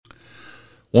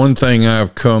One thing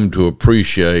I've come to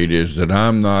appreciate is that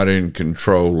I'm not in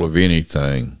control of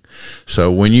anything. So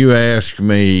when you ask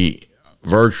me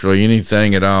virtually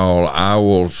anything at all, I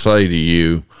will say to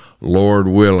you, Lord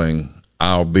willing,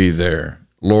 I'll be there.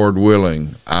 Lord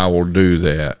willing, I will do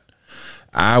that.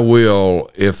 I will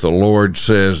if the Lord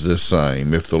says the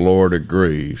same, if the Lord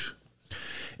agrees.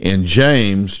 In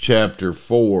James chapter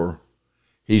 4,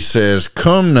 he says,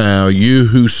 "Come now, you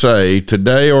who say,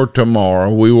 today or tomorrow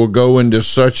we will go into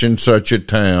such and such a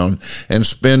town and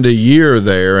spend a year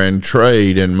there and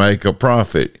trade and make a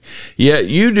profit. Yet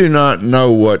you do not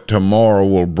know what tomorrow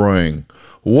will bring.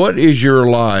 What is your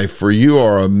life? For you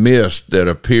are a mist that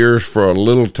appears for a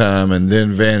little time and then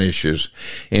vanishes.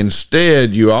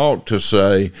 Instead, you ought to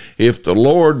say, if the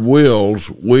Lord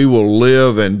wills, we will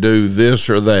live and do this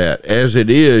or that. As it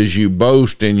is, you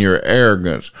boast in your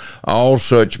arrogance. All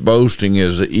such boasting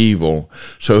is evil.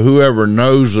 So whoever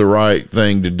knows the right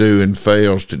thing to do and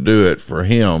fails to do it, for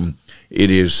him it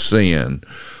is sin."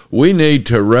 We need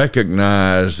to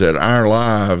recognize that our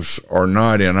lives are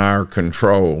not in our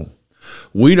control.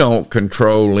 We don't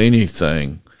control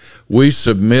anything. We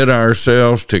submit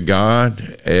ourselves to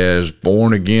God as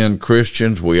born-again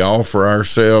Christians. We offer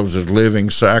ourselves as living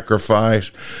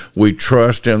sacrifice. We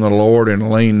trust in the Lord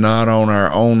and lean not on our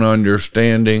own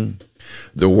understanding.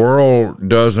 The world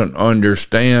doesn't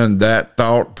understand that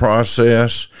thought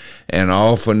process and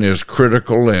often is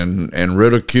critical and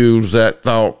ridicules that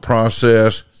thought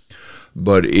process.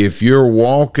 But if you're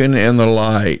walking in the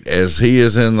light as He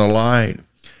is in the light,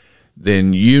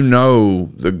 then you know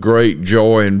the great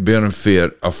joy and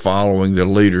benefit of following the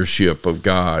leadership of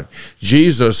God.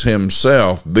 Jesus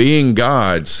himself, being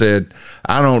God, said,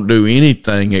 "I don't do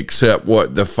anything except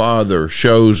what the Father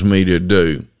shows me to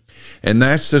do." And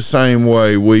that's the same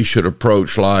way we should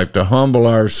approach life, to humble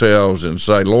ourselves and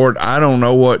say, Lord, I don't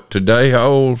know what today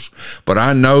holds, but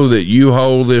I know that you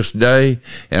hold this day,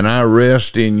 and I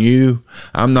rest in you.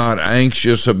 I'm not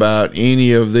anxious about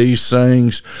any of these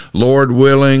things. Lord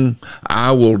willing,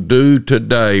 I will do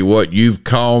today what you've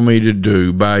called me to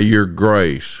do by your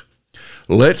grace.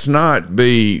 Let's not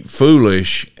be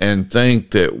foolish and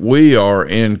think that we are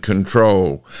in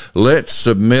control. Let's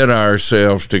submit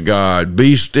ourselves to God.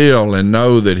 Be still and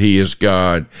know that He is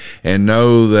God, and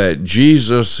know that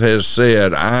Jesus has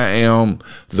said, I am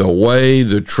the way,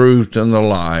 the truth, and the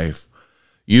life.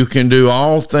 You can do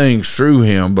all things through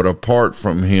Him, but apart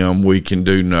from Him, we can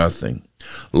do nothing.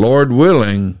 Lord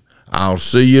willing, I'll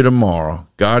see you tomorrow.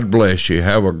 God bless you.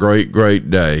 Have a great, great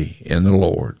day in the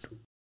Lord.